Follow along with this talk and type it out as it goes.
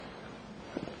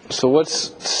So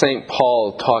what's St.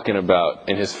 Paul talking about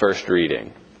in his first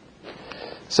reading?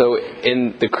 So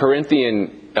in the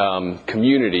Corinthian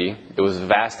community, it was a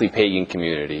vastly pagan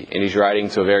community, and he's writing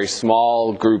to a very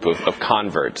small group of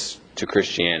converts to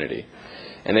Christianity.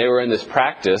 And they were in this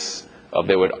practice of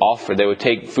they would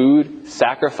take food,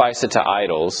 sacrifice it to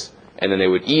idols, and then they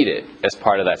would eat it as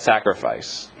part of that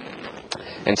sacrifice.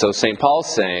 And so St.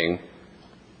 Paul's saying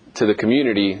to the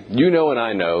community, you know and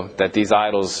I know that these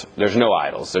idols, there's no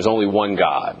idols, there's only one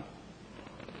God.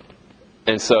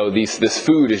 And so this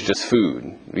food is just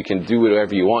food. We can do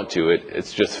whatever you want to it,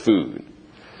 it's just food.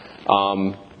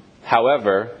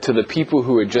 However, to the people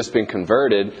who had just been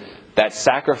converted, that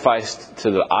sacrifice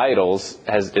to the idols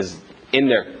is in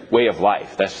their way of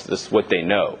life. That's what they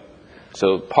know.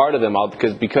 So part of them,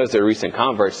 because they're recent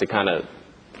converts, they kind of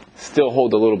still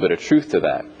hold a little bit of truth to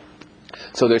that.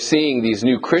 So they're seeing these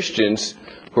new Christians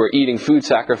who are eating food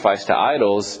sacrificed to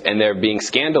idols, and they're being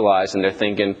scandalized, and they're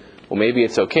thinking, well, maybe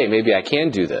it's okay, maybe I can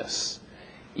do this.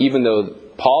 Even though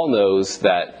Paul knows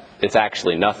that it's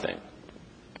actually nothing.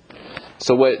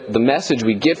 So what the message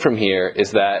we get from here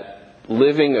is that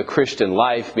living a Christian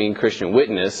life, being Christian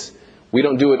witness, we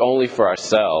don't do it only for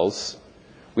ourselves.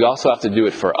 We also have to do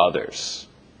it for others.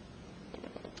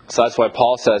 So that's why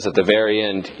Paul says at the very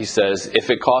end, he says, if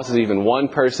it causes even one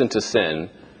person to sin,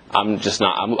 I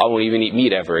won't even eat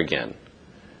meat ever again.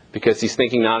 Because he's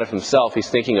thinking not of himself, he's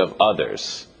thinking of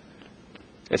others.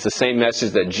 It's the same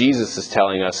message that Jesus is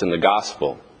telling us in the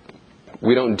gospel.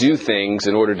 We don't do things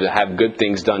in order to have good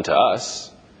things done to us.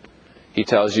 He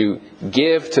tells you,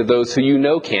 give to those who you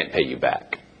know can't pay you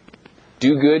back.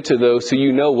 Do good to those who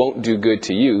you know won't do good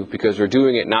to you, because we're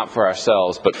doing it not for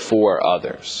ourselves, but for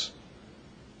others.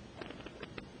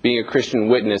 Being a Christian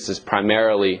witness is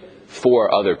primarily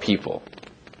for other people.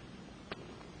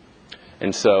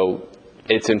 And so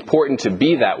it's important to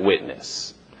be that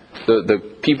witness. The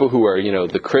people who are,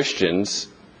 the Christians,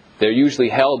 they're usually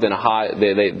held in a high,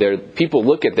 people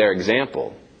look at their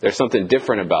example. There's something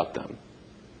different about them.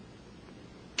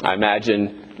 I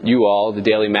imagine you all, the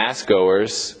daily Mass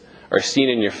goers, are seen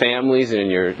in your families and in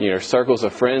your circles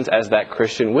of friends as that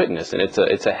Christian witness. And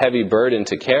it's a heavy burden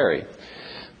to carry.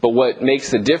 But what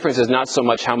makes the difference is not so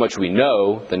much how much we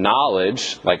know, the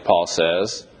knowledge, like Paul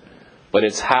says, but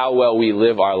it's how well we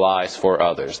live our lives for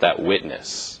others, that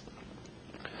witness.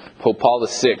 Pope Paul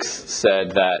VI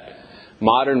said that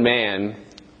modern man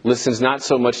listens not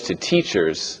so much to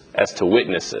teachers as to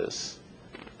witnesses.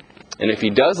 And if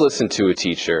he does listen to a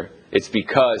teacher, it's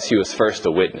because he was first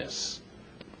a witness.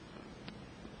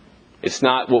 It's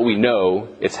not what we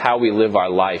know, it's how we live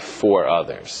our life for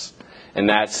others. And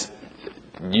that's,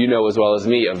 you know as well as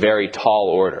me, a very tall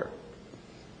order.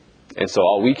 And so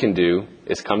all we can do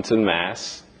is come to the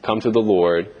Mass, come to the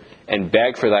Lord, and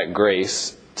beg for that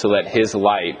grace to let His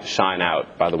light shine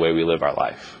out by the way we live our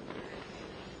life.